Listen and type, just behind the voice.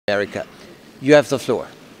America. You have the floor.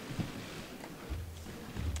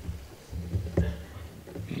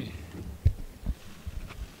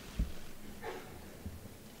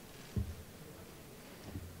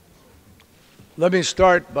 Let me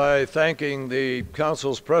start by thanking the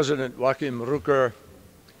Council's President, Joachim Rücker,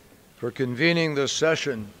 for convening this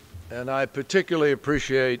session, and I particularly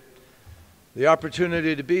appreciate the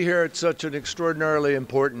opportunity to be here at such an extraordinarily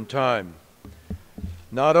important time,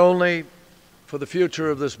 not only for the future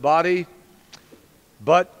of this body,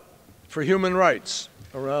 but for human rights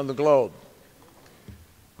around the globe.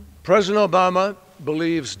 President Obama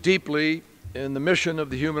believes deeply in the mission of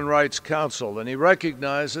the Human Rights Council, and he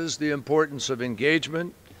recognizes the importance of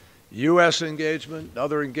engagement, U.S. engagement,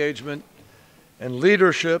 other engagement, and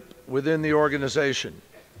leadership within the organization.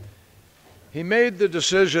 He made the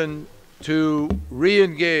decision to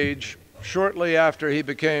re-engage shortly after he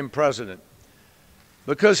became president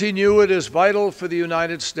because he knew it is vital for the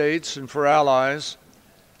United States and for allies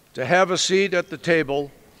to have a seat at the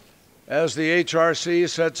table as the HRC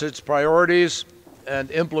sets its priorities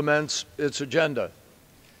and implements its agenda.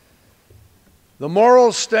 The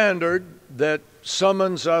moral standard that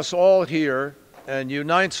summons us all here and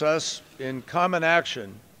unites us in common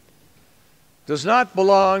action does not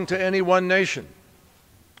belong to any one nation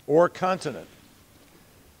or continent.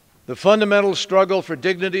 The fundamental struggle for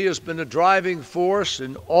dignity has been a driving force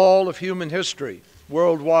in all of human history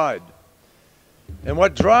worldwide. And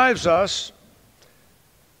what drives us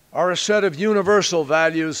are a set of universal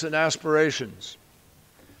values and aspirations.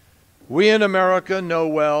 We in America know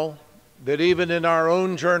well that even in our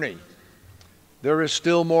own journey, there is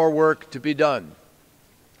still more work to be done.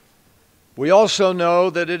 We also know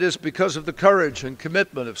that it is because of the courage and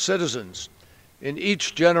commitment of citizens in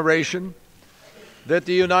each generation that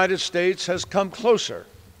the United States has come closer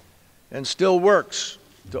and still works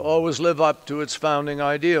to always live up to its founding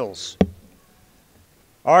ideals.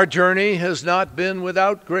 Our journey has not been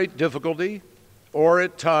without great difficulty or,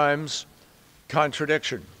 at times,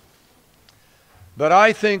 contradiction. But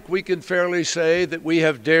I think we can fairly say that we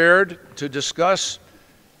have dared to discuss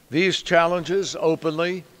these challenges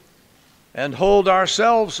openly and hold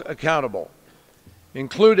ourselves accountable,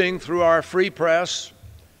 including through our free press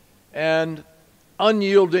and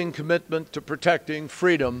unyielding commitment to protecting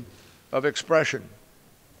freedom of expression.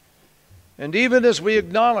 And even as we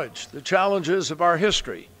acknowledge the challenges of our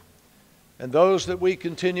history and those that we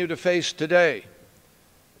continue to face today,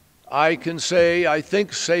 I can say, I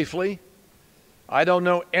think safely, I don't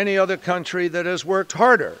know any other country that has worked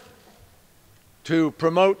harder to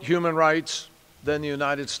promote human rights than the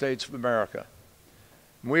United States of America.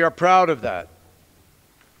 We are proud of that.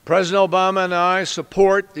 President Obama and I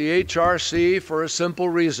support the HRC for a simple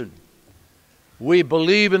reason. We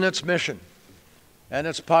believe in its mission and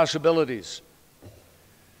its possibilities.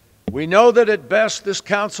 We know that at best this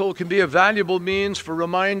council can be a valuable means for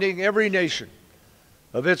reminding every nation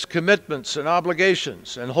of its commitments and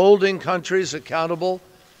obligations and holding countries accountable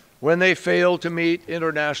when they fail to meet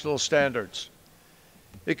international standards.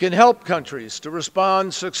 It can help countries to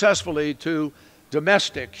respond successfully to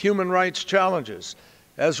domestic human rights challenges,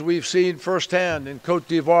 as we've seen firsthand in Côte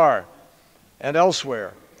d'Ivoire and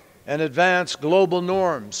elsewhere, and advance global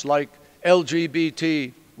norms like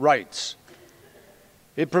LGBT rights.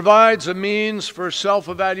 It provides a means for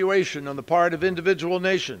self-evaluation on the part of individual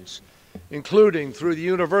nations, including through the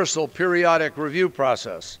Universal Periodic Review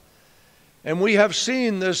process. And we have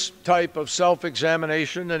seen this type of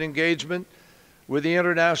self-examination and engagement with the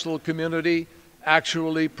international community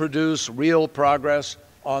actually produce real progress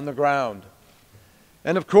on the ground.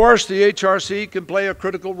 And of course, the HRC can play a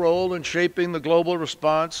critical role in shaping the global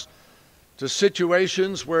response to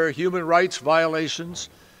situations where human rights violations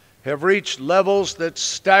have reached levels that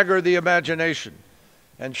stagger the imagination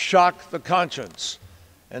and shock the conscience.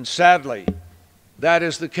 And sadly, that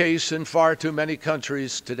is the case in far too many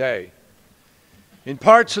countries today. In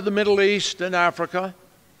parts of the Middle East and Africa,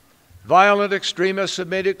 violent extremists have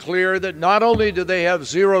made it clear that not only do they have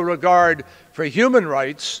zero regard for human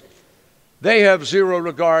rights, they have zero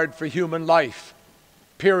regard for human life,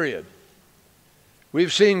 period.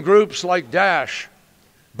 We've seen groups like Daesh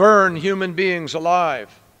burn human beings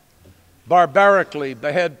alive, barbarically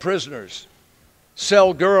behead prisoners,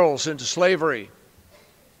 sell girls into slavery,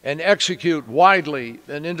 and execute widely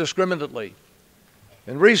and indiscriminately.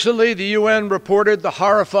 And recently, the UN reported the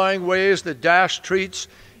horrifying ways that Daesh treats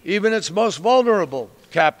even its most vulnerable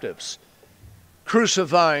captives,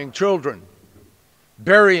 crucifying children,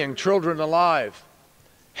 burying children alive,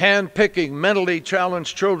 hand-picking mentally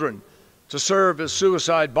challenged children to serve as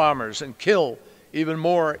suicide bombers and kill even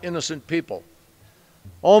more innocent people.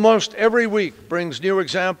 Almost every week brings new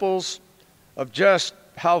examples of just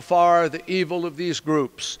how far the evil of these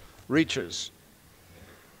groups reaches.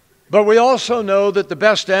 But we also know that the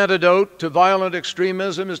best antidote to violent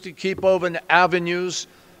extremism is to keep open avenues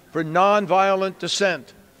for nonviolent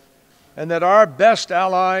dissent, and that our best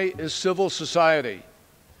ally is civil society,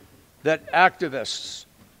 that activists,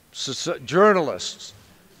 journalists,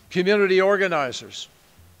 community organizers,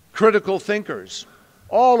 critical thinkers,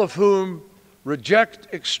 all of whom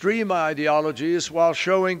reject extreme ideologies while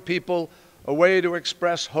showing people a way to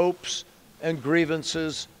express hopes and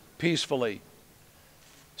grievances peacefully.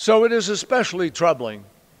 So it is especially troubling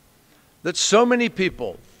that so many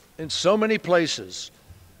people in so many places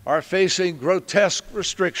are facing grotesque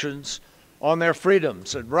restrictions on their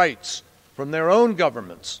freedoms and rights from their own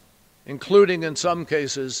governments, including, in some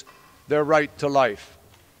cases, their right to life.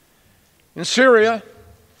 In Syria,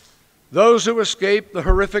 those who escape the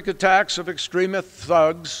horrific attacks of extremist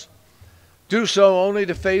thugs do so only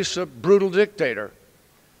to face a brutal dictator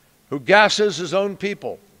who gasses his own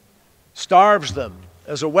people, starves them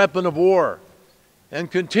as a weapon of war, and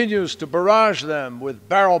continues to barrage them with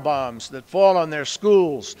barrel bombs that fall on their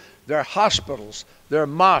schools, their hospitals, their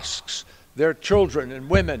mosques, their children and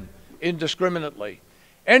women indiscriminately.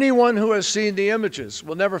 Anyone who has seen the images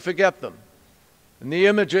will never forget them. And the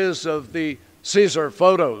images of the Caesar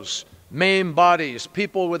photos, maimed bodies,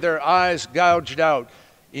 people with their eyes gouged out,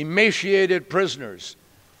 emaciated prisoners.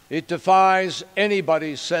 It defies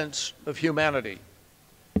anybody's sense of humanity.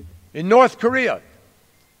 In North Korea,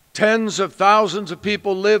 tens of thousands of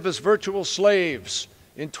people live as virtual slaves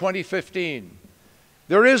in 2015.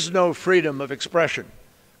 There is no freedom of expression,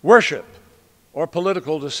 worship, or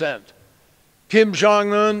political dissent. Kim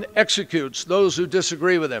Jong-un executes those who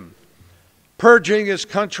disagree with him, purging his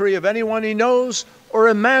country of anyone he knows or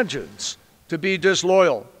imagines to be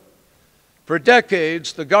disloyal. For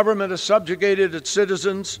decades, the government has subjugated its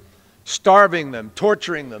citizens, starving them,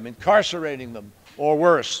 torturing them, incarcerating them, or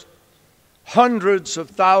worse. Hundreds of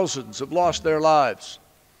thousands have lost their lives.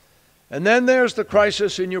 And then there's the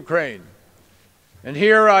crisis in Ukraine. And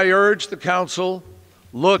here I urge the Council,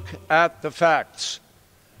 look at the facts.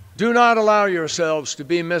 Do not allow yourselves to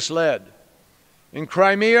be misled. In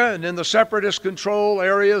Crimea and in the separatist control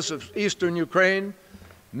areas of eastern Ukraine,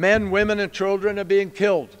 men, women, and children are being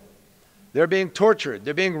killed. They're being tortured.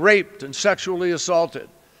 They're being raped and sexually assaulted,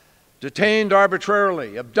 detained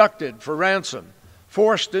arbitrarily, abducted for ransom,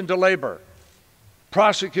 forced into labor,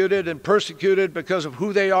 prosecuted and persecuted because of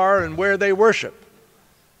who they are and where they worship.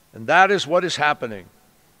 And that is what is happening.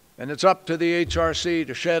 And it's up to the HRC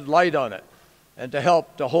to shed light on it and to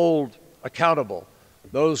help to hold accountable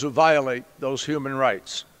those who violate those human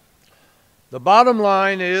rights. The bottom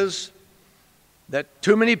line is that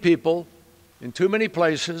too many people in too many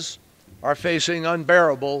places are facing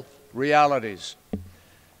unbearable realities.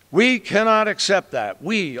 We cannot accept that,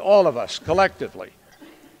 we, all of us, collectively.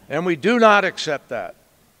 And we do not accept that.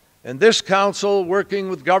 And this Council, working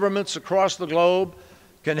with governments across the globe,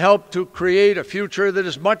 can help to create a future that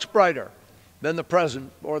is much brighter than the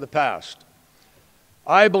present or the past.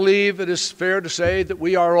 I believe it is fair to say that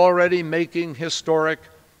we are already making historic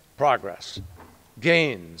progress,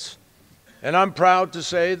 gains. And I'm proud to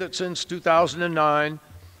say that since 2009,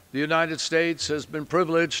 the United States has been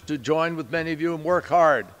privileged to join with many of you and work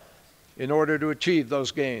hard in order to achieve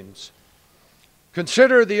those gains.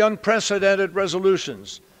 Consider the unprecedented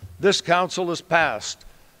resolutions this Council has passed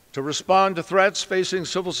to respond to threats facing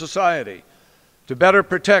civil society, to better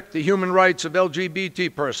protect the human rights of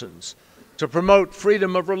LGBT persons, to promote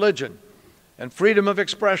freedom of religion and freedom of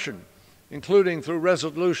expression, including through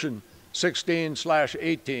Resolution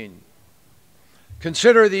 16/18.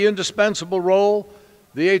 Consider the indispensable role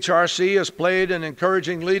the HRC has played in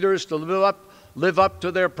encouraging leaders to live up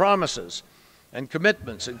to their promises and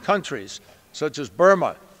commitments in countries such as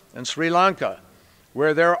Burma and Sri Lanka,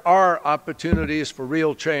 where there are opportunities for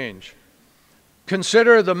real change.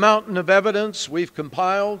 Consider the mountain of evidence we've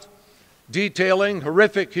compiled detailing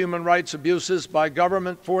horrific human rights abuses by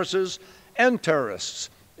government forces and terrorists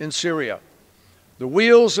in Syria. The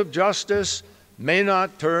wheels of justice may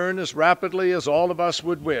not turn as rapidly as all of us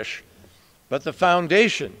would wish, but the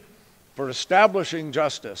foundation for establishing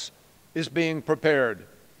justice is being prepared.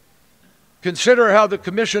 Consider how the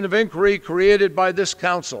Commission of Inquiry created by this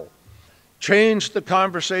Council changed the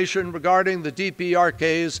conversation regarding the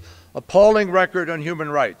DPRK's appalling record on human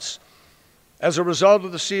rights. As a result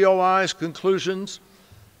of the COI's conclusions,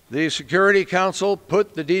 the Security Council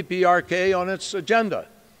put the DPRK on its agenda,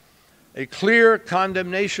 a clear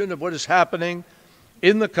condemnation of what is happening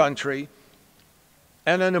in the country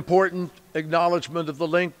and an important acknowledgement of the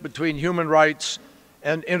link between human rights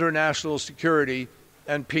and international security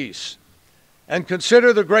and peace. And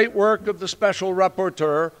consider the great work of the Special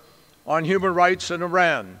Rapporteur on human rights in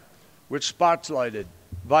Iran, which spotlighted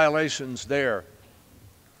violations there.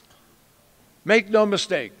 Make no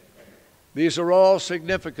mistake, these are all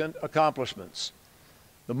significant accomplishments.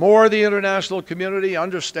 The more the international community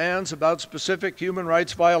understands about specific human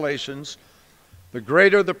rights violations, the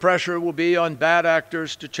greater the pressure will be on bad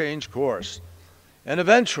actors to change course. And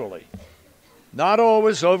eventually, not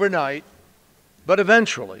always overnight, but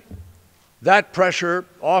eventually, that pressure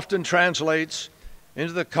often translates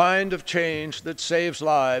into the kind of change that saves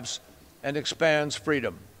lives and expands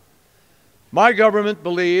freedom. My government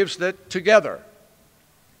believes that together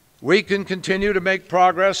we can continue to make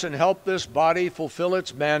progress and help this body fulfill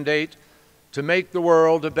its mandate to make the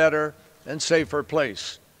world a better and safer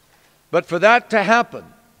place. But for that to happen,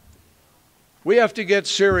 we have to get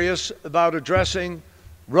serious about addressing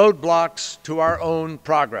roadblocks to our own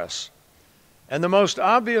progress. And the most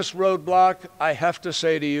obvious roadblock, I have to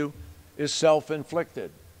say to you, is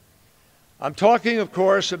self-inflicted. I'm talking, of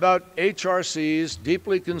course, about HRC's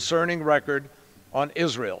deeply concerning record on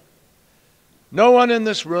Israel. No one in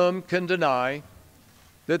this room can deny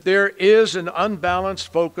that there is an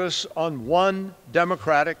unbalanced focus on one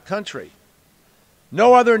democratic country.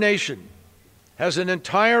 No other nation has an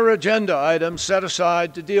entire agenda item set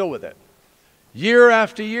aside to deal with it. Year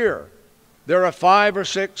after year, there are 5 or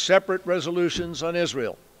 6 separate resolutions on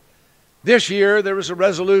Israel. This year, there was a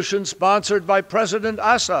resolution sponsored by President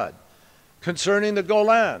Assad concerning the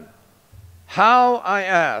Golan. How, I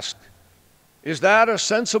ask, is that a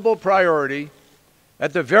sensible priority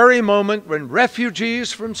at the very moment when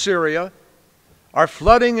refugees from Syria are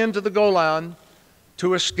flooding into the Golan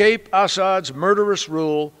to escape Assad's murderous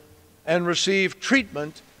rule and receive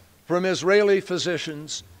treatment from Israeli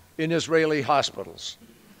physicians in Israeli hospitals?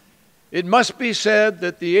 It must be said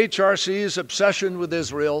that the HRC's obsession with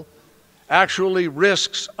Israel actually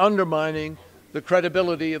risks undermining the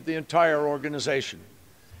credibility of the entire organization.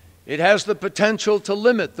 It has the potential to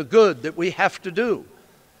limit the good that we have to do.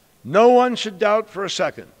 No one should doubt for a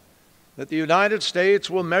second that the United States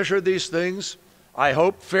will measure these things, I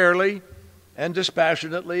hope, fairly and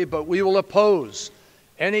dispassionately, but we will oppose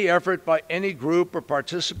any effort by any group or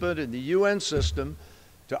participant in the UN system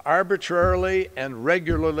to arbitrarily and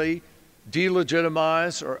regularly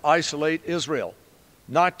delegitimize or isolate Israel,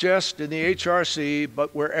 not just in the HRC,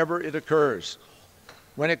 but wherever it occurs.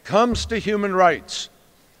 When it comes to human rights,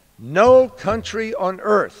 no country on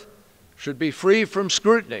earth should be free from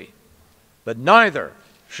scrutiny, but neither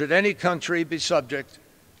should any country be subject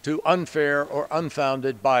to unfair or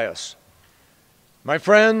unfounded bias. My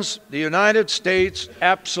friends, the United States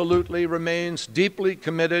absolutely remains deeply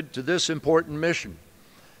committed to this important mission,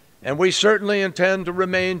 and we certainly intend to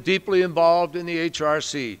remain deeply involved in the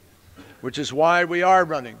HRC, which is why we are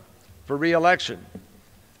running for re-election.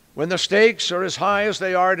 When the stakes are as high as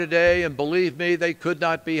they are today, and believe me, they could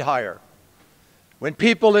not be higher, when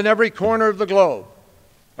people in every corner of the globe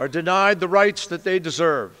are denied the rights that they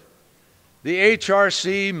deserve, the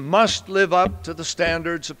HRC must live up to the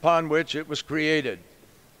standards upon which it was created.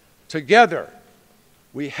 Together,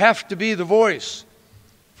 we have to be the voice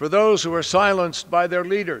for those who are silenced by their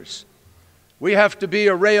leaders. We have to be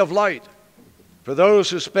a ray of light for those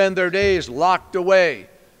who spend their days locked away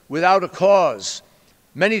without a cause,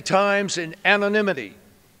 many times in anonymity,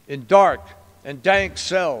 in dark and dank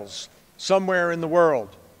cells somewhere in the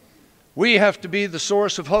world. We have to be the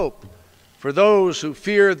source of hope for those who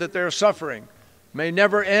fear that their suffering may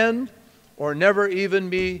never end or never even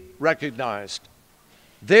be recognized.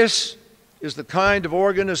 This is the kind of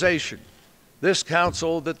organization, this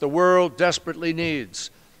council, that the world desperately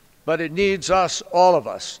needs, but it needs us, all of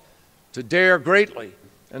us, to dare greatly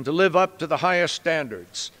and to live up to the highest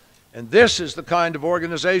standards. And this is the kind of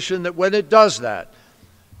organization that, when it does that,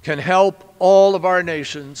 can help all of our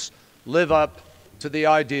nations live up to the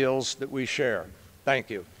ideals that we share. Thank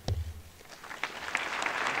you.